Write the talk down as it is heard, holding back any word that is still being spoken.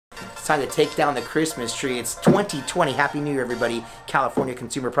time to take down the Christmas tree. It's 2020. Happy New Year, everybody. California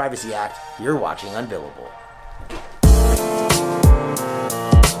Consumer Privacy Act. You're watching Unbillable.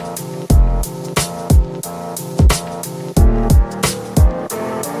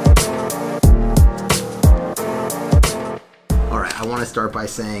 Alright, I want to start by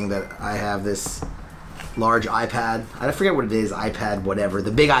saying that I have this large iPad. I forget what it is, iPad, whatever.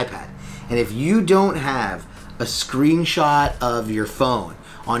 The big iPad. And if you don't have a screenshot of your phone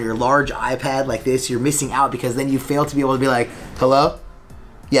on your large iPad like this, you're missing out, because then you fail to be able to be like, hello?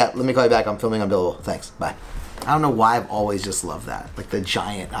 Yeah, let me call you back. I'm filming Unbillable. Thanks. Bye. I don't know why I've always just loved that. Like the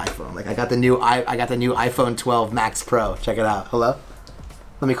giant iPhone. Like I got the new iPhone 12 Max Pro. Check it out. Hello?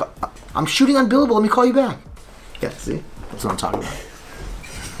 Let me call. I'm shooting Unbillable. Let me call you back. Yeah, see? That's what I'm talking about.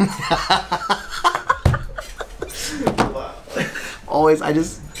 Wow. Always, I've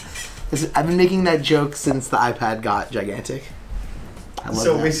been making that joke since the iPad got gigantic. I love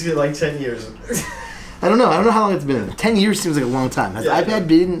so that. basically like 10 years. I don't know how long it's been. 10 years seems like a long time. Has iPad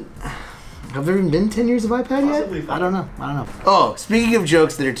been... Have there even been 10 years of iPad yet? I don't know. Oh, speaking of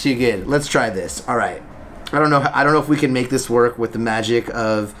jokes that are too good, let's try this. All right. I don't know if we can make this work with the magic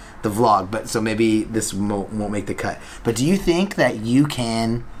of the vlog, but so maybe this won't make the cut. But do you think that you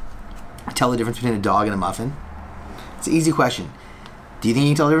can tell the difference between a dog and a muffin? It's an easy question. Do you think you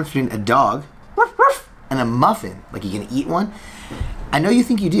can tell the difference between a dog and a muffin? Like you can eat one? I know you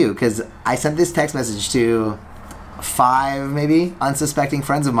think you do, because I sent this text message to 5 maybe unsuspecting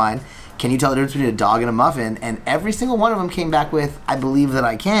friends of mine. Can you tell the difference between a dog and a muffin? And every single one of them came back with, I believe that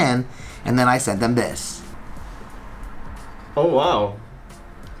I can. And then I sent them this. Oh, wow.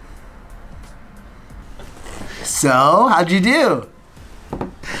 So, how'd you do?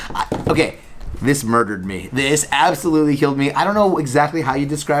 Okay, this murdered me. This absolutely killed me. I don't know exactly how you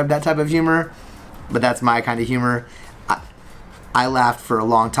describe that type of humor, but that's my kind of humor. I laughed for a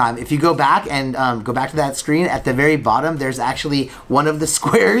long time. If you go back and go back to that screen, at the very bottom, there's actually one of the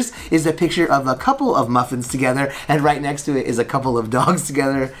squares is a picture of a couple of muffins together, and right next to it is a couple of dogs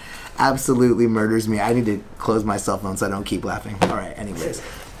together. Absolutely murders me. I need to close my cell phone so I don't keep laughing. All right, anyways.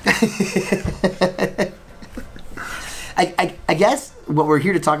 I guess what we're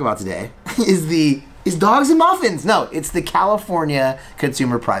here to talk about today is dogs and muffins. No, it's the California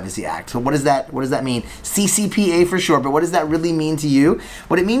Consumer Privacy Act. So what does that mean? CCPA for short, but what does that really mean to you?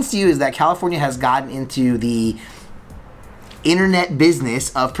 What it means to you is that California has gotten into the internet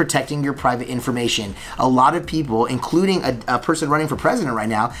business of protecting your private information. A lot of people, including a person running for president right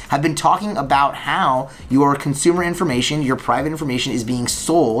now, have been talking about how your consumer information, your private information, is being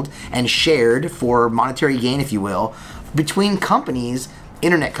sold and shared for monetary gain, if you will, between companies,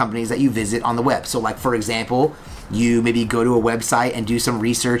 internet companies that you visit on the web. So like, for example, you maybe go to a website and do some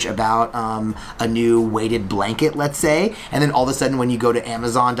research about a new weighted blanket, let's say, and then all of a sudden when you go to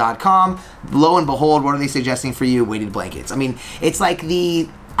Amazon.com, lo and behold, what are they suggesting for you? Weighted blankets. I mean, it's like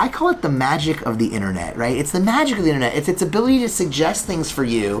I call it the magic of the internet, right? It's the magic of the internet. It's its ability to suggest things for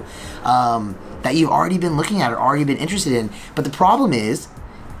you that you've already been looking at or already been interested in. But the problem is,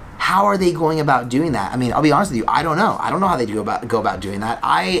 how are they going about doing that? I mean, I'll be honest with you, I don't know. I don't know how they go about doing that.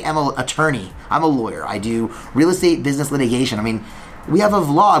 I am an attorney. I'm a lawyer. I do real estate business litigation. I mean, we have a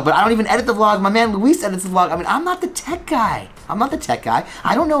vlog, but I don't even edit the vlog. My man Luis edits the vlog. I mean, I'm not the tech guy.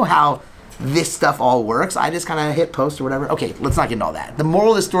 I don't know how this stuff all works. I just kind of hit post or whatever. Okay, let's not get into all that. The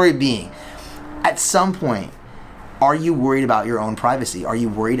moral of the story being, at some point, are you worried about your own privacy? Are you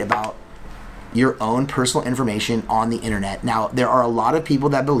worried about your own personal information on the internet? Now, there are a lot of people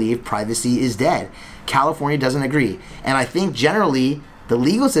that believe privacy is dead. California doesn't agree. And I think generally, the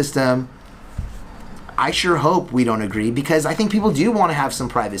legal system, I sure hope we don't agree, because I think people do want to have some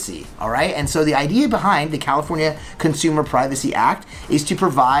privacy, all right? And so the idea behind the California Consumer Privacy Act is to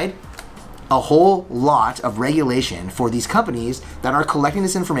provide a whole lot of regulation for these companies that are collecting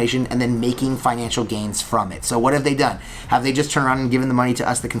this information and then making financial gains from it. So what have they done? Have they just turned around and given the money to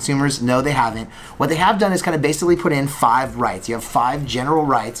us, the consumers? No, they haven't. What they have done is kind of basically put in 5 rights. You have 5 general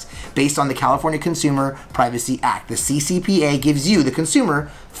rights based on the California Consumer Privacy Act. The CCPA gives you, the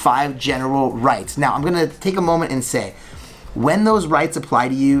consumer, 5 general rights. Now, I'm gonna take a moment and say, when those rights apply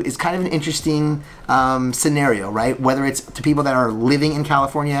to you is kind of an interesting scenario, right? Whether it's to people that are living in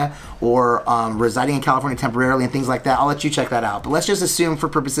California or residing in California temporarily and things like that. I'll let you check that out. But let's just assume for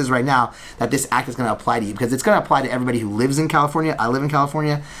purposes right now that this act is going to apply to you, because it's going to apply to everybody who lives in California. I live in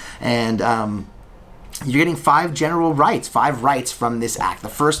California, and you're getting 5 general rights, 5 rights from this act. The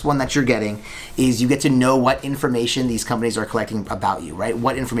first one that you're getting is you get to know what information these companies are collecting about you, right?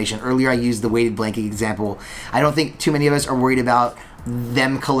 What information? Earlier I used the weighted blanket example. I don't think too many of us are worried about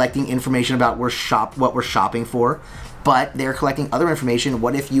them collecting information about what we're shopping for. but they're collecting other information.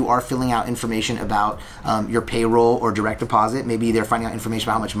 What if you are filling out information about your payroll or direct deposit? Maybe they're finding out information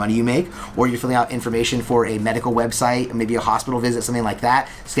about how much money you make, or you're filling out information for a medical website, maybe a hospital visit, something like that,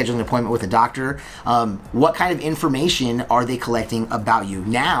 scheduling an appointment with a doctor. What kind of information are they collecting about you?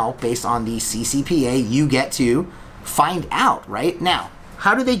 Now, based on the CCPA, you get to find out, right? Now,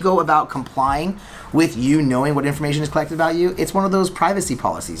 how do they go about complying with you knowing what information is collected about you? It's one of those privacy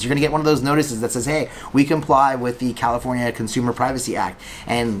policies. You're going to get one of those notices that says, hey, we comply with the California Consumer Privacy Act.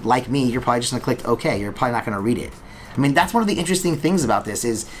 And like me, you're probably just going to click OK. You're probably not going to read it. I mean, that's one of the interesting things about this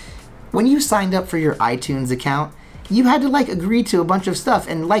is when you signed up for your iTunes account, you had to like agree to a bunch of stuff.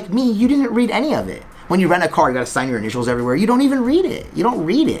 And like me, you didn't read any of it. When you rent a car, you got to sign your initials everywhere. You don't even read it. You don't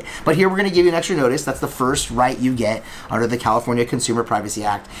read it. But here we're going to give you an extra notice. That's the first right you get under the California Consumer Privacy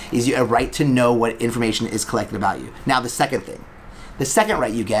Act, is a right to know what information is collected about you. Now, the second thing, the second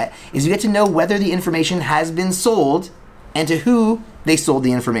right you get is you get to know whether the information has been sold and to who they sold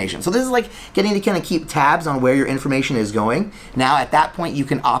the information. So this is like getting to kind of keep tabs on where your information is going. Now, at that point, you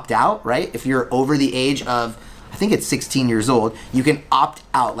can opt out, right? If you're over the age of, I think it's 16 years old, you can opt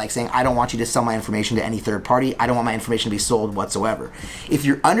out, like saying, I don't want you to sell my information to any third party. I don't want my information to be sold whatsoever. If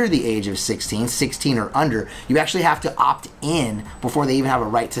you're under the age of 16 or under, you actually have to opt in before they even have a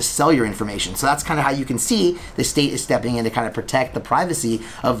right to sell your information. So that's kind of how you can see the state is stepping in to kind of protect the privacy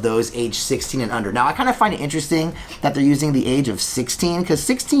of those age 16 and under. Now, I kind of find it interesting that they're using the age of 16, because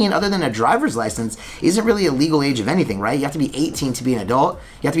 16, other than a driver's license, isn't really a legal age of anything, right? You have to be 18 to be an adult.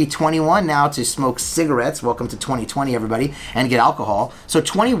 You have to be 21 now to smoke cigarettes. Welcome to 2020, everybody, and get alcohol. So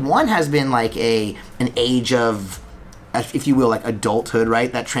 21 has been like an age of, if you will, like adulthood,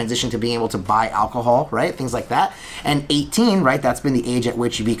 right? That transition to being able to buy alcohol, right? Things like that. And 18, right? That's been the age at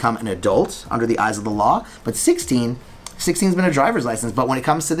which you become an adult under the eyes of the law. But 16's been a driver's license. But when it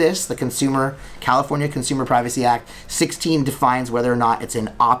comes to this, the California Consumer Privacy Act, 16 defines whether or not it's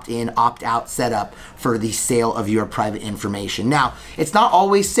an opt-in, opt-out setup for the sale of your private information. Now, it's not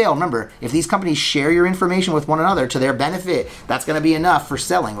always sale. Remember, if these companies share your information with one another to their benefit, that's going to be enough for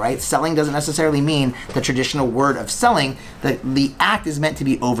selling, right? Selling doesn't necessarily mean the traditional word of selling. The act is meant to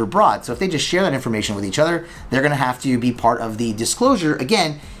be overbroad. So if they just share that information with each other, they're going to have to be part of the disclosure,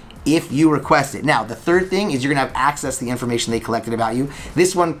 again, if you request it. Now, the third thing is you're gonna have access to the information they collected about you.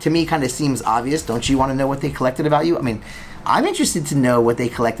 This one, to me, kind of seems obvious. Don't you wanna know what they collected about you? I mean, I'm interested to know what they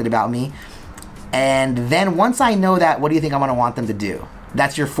collected about me. And then once I know that, what do you think I'm gonna want them to do?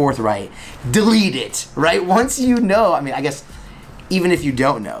 That's your fourth right. Delete it, right? Once you know, I mean, I guess, even if you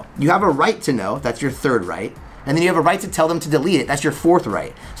don't know, you have a right to know. That's your third right. And then you have a right to tell them to delete it. That's your fourth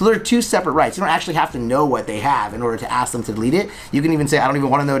right. So there are two separate rights. You don't actually have to know what they have in order to ask them to delete it. You can even say, I don't even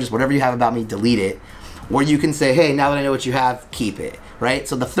want to know, just whatever you have about me, delete it. Or you can say, hey, now that I know what you have, keep it, right?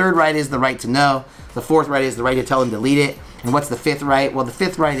 So the third right is the right to know. The fourth right is the right to tell them to delete it. And what's the fifth right? Well, the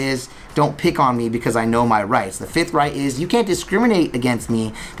fifth right is don't pick on me because I know my rights. The fifth right is you can't discriminate against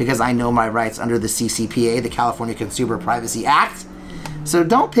me because I know my rights under the CCPA, the California Consumer Privacy Act. So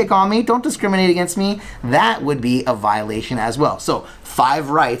don't pick on me, don't discriminate against me. That would be a violation as well. So 5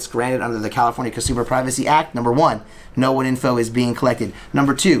 rights granted under the California Consumer Privacy Act. Number 1, know what info is being collected.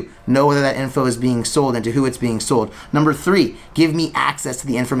 Number 2, know whether that info is being sold and to who it's being sold. Number 3, give me access to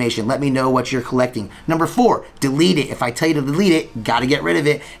the information. Let me know what you're collecting. Number 4, delete it. If I tell you to delete it, gotta get rid of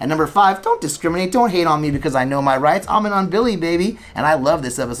it. And number 5, don't discriminate. Don't hate on me because I know my rights. I'm an Unbillable, baby. And I love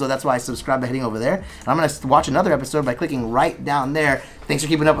this episode. That's why I subscribe by heading over there. And I'm gonna watch another episode by clicking right down there. Thanks for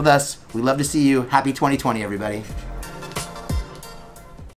keeping up with us. We love to see you. Happy 2020, everybody.